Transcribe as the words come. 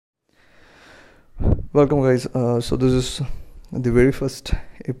Welcome, guys. So this is the very first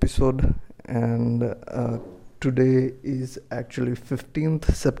episode, and today is actually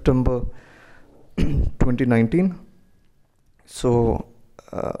 15th September 2019. So,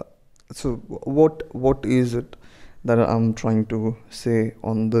 uh, what is it that I'm trying to say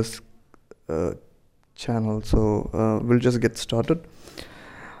on this uh, channel? So we'll just get started.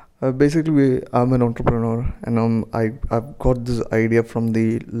 I'm an entrepreneur, and I've got this idea from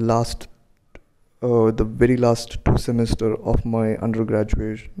the very last two semester of my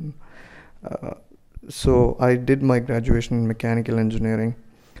undergraduate. Uh, so I did my graduation in mechanical engineering,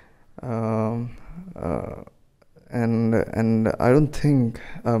 um, uh, and I don't think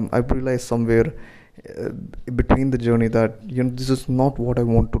I've realized somewhere uh, between the journey that this is not what I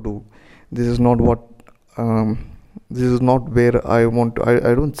want to do. This is not what um, this is not where I want to.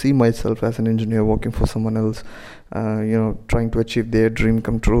 I don't see myself as an engineer working for someone else, trying to achieve their dream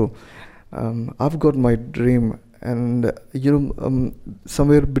come true. I've got my dream, and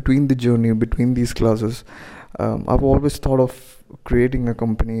somewhere between the journey, between these classes, I've always thought of creating a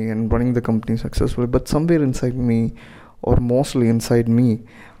company and running the company successfully. But somewhere inside me, or mostly inside me,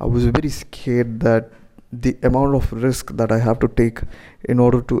 I was very scared that the amount of risk that I have to take in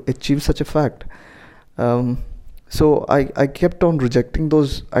order to achieve such a fact. So I kept on rejecting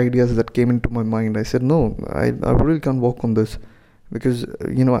those ideas that came into my mind. I said, no, I really can't work on this because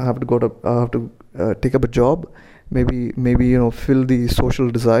I have to take up a job, maybe fill the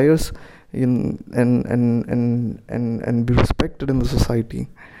social desires and be respected in the society.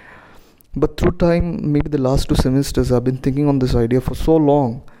 But through time, maybe the last two semesters, I've been thinking on this idea for so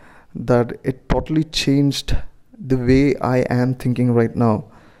long that it totally changed the way I am thinking right now.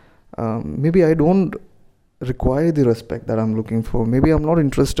 Maybe I don't require the respect that I'm looking for. Maybe I'm not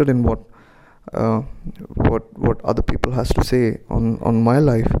interested in uh, what other people has to say on my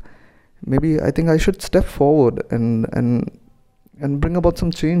life. Maybe I think I should step forward and bring about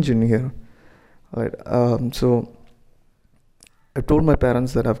some change in here. Right. So I told my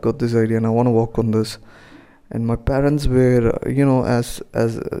parents that I've got this idea and I want to work on this. And my parents were, as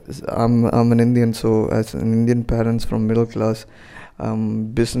I'm an Indian, so as an Indian parents from middle class,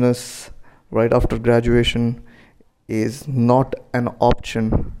 business right after graduation is not an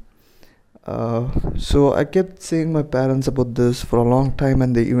option. So I kept saying my parents about this for a long time,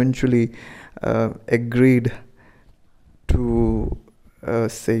 and they eventually agreed to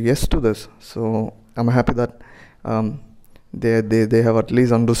say yes to this. So I'm happy that um, they have at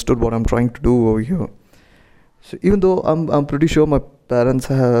least understood what I'm trying to do over here. So even though I'm pretty sure my parents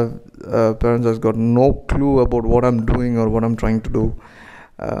has got no clue about what I'm doing or what I'm trying to do.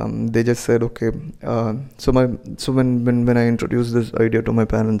 They just said okay. So when I introduced this idea to my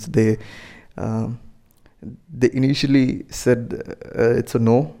parents, um, they initially said it's a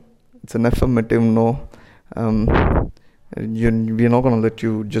no, it's an affirmative no. We're not gonna let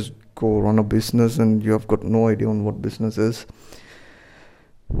you just go run a business and you have got no idea on what business is.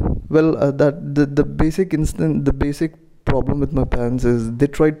 Well, that the basic problem with my parents is they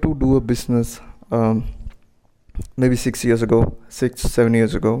tried to do a business um, maybe 6 years ago, 6 7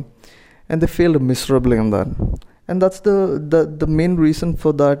 years ago, and they failed miserably on that. And that's the main reason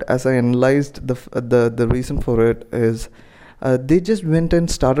for that. As I analyzed the reason for it is they just went and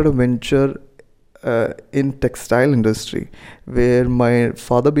started a venture in textile industry, where my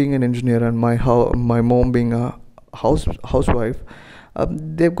father being an engineer and my mom being a housewife,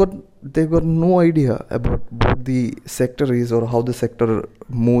 they've got no idea about what the sector is or how the sector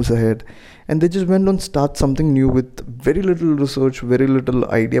moves ahead, and they just went on start something new with very little research, very little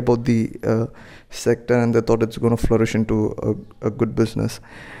idea about the sector, and they thought it's going to flourish into a good business.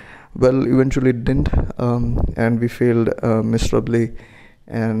 Well, eventually it didn't, and we failed miserably,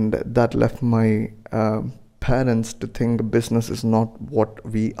 and that left my parents to think business is not what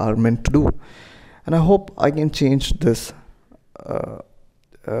we are meant to do. And I hope I can change this.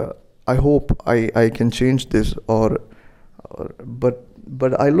 uh, I hope I can change this,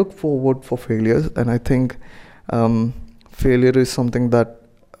 but I look forward for failures, and I think failure is something that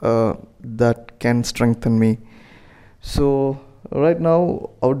can strengthen me. So right now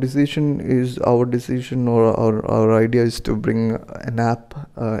our decision, or our idea is to bring an app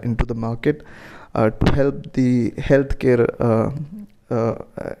into the market to help the healthcare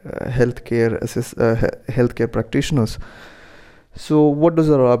practitioners. So what does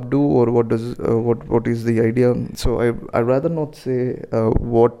our app do, or what is the idea? So I rather not say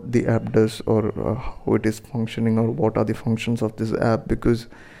what the app does, or how it is functioning, or what are the functions of this app, because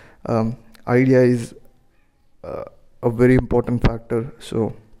idea is uh, a very important factor.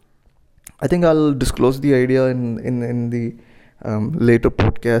 So I think I'll disclose the idea in the later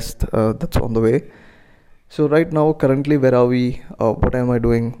podcast that's on the way. So right now, currently, where are we? What am I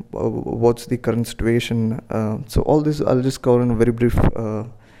doing? What's the current situation? So all this I'll just cover in a very brief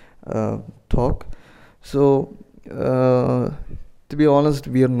uh, talk. So to be honest,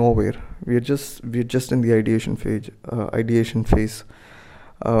 we are nowhere. We're just in the ideation phase.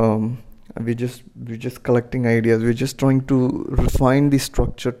 um, we're just collecting ideas. We're just trying to refine the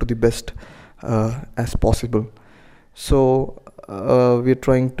structure to the best as possible. So we're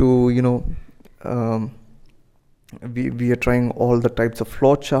trying to, um, we are trying all the types of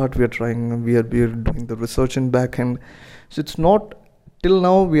flow chart. We are doing the research in back end. So it's not, till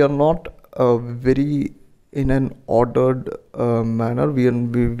now we are not very in an ordered manner. We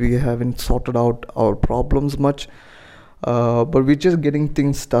haven't sorted out our problems much, but we're just getting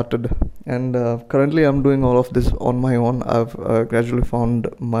things started. And currently I'm doing all of this on my own. I've gradually found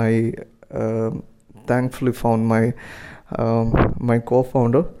my thankfully found my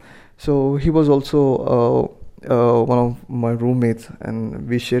co-founder. So he was also one of my roommates, and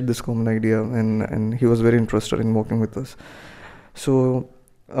we shared this common idea, and he was very interested in working with us. So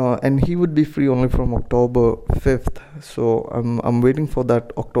and he would be free only from October 5th. So I'm waiting for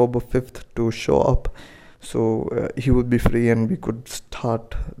that October 5th to show up. So he would be free and we could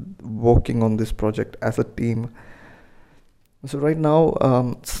start working on this project as a team. So right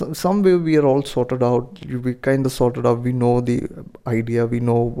now, some way we are all sorted out. We kind of sorted out. We know the idea. We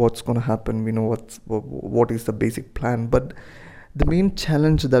know what's going to happen. We know what is the basic plan. But the main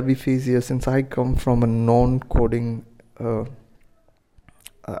challenge that we face here, since I come from a non-coding,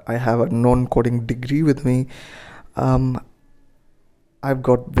 I have a non-coding degree with me. Um, I've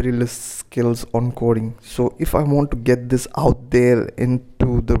got very less skills on coding. So if I want to get this out there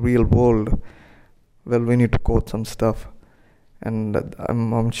into the real world, well, we need to code some stuff. And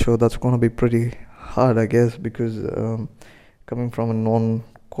I'm sure that's going to be pretty hard, I guess, because coming from a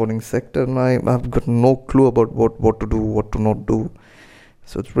non-coding sector, and I've got no clue about what to do, what to not do.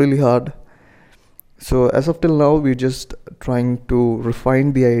 So it's really hard. So as of till now, we're just trying to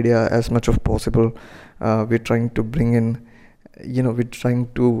refine the idea as much as possible. We're trying to bring in, we're trying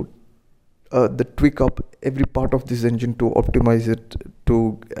to the tweak up every part of this engine to optimize it,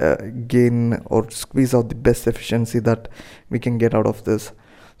 to gain or squeeze out the best efficiency that we can get out of this.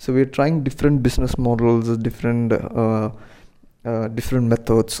 So we're trying different business models, different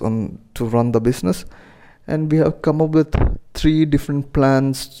methods on to run the business, and we have come up with 3 different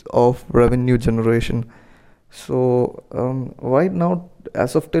plans of revenue generation. So right now,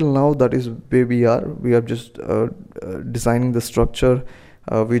 as of till now, that is where we are just designing the structure.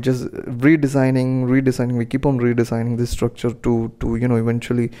 We just redesigning. We keep on redesigning this structure to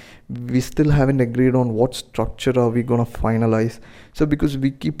eventually, we still haven't agreed on what structure are we gonna finalize. So because we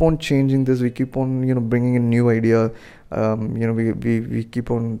keep on changing this, we keep on bringing in new idea. We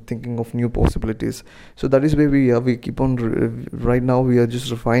keep on thinking of new possibilities. So that is where we are. We keep on right now we are just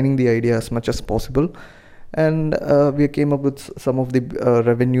refining the idea as much as possible, and we came up with some of the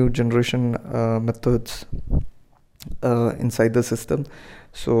revenue generation methods inside the system,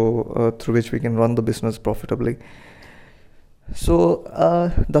 so through which we can run the business profitably. So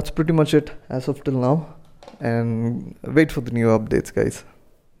that's pretty much it as of till now, and wait for the new updates, guys.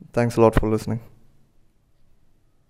 Thanks a lot for listening.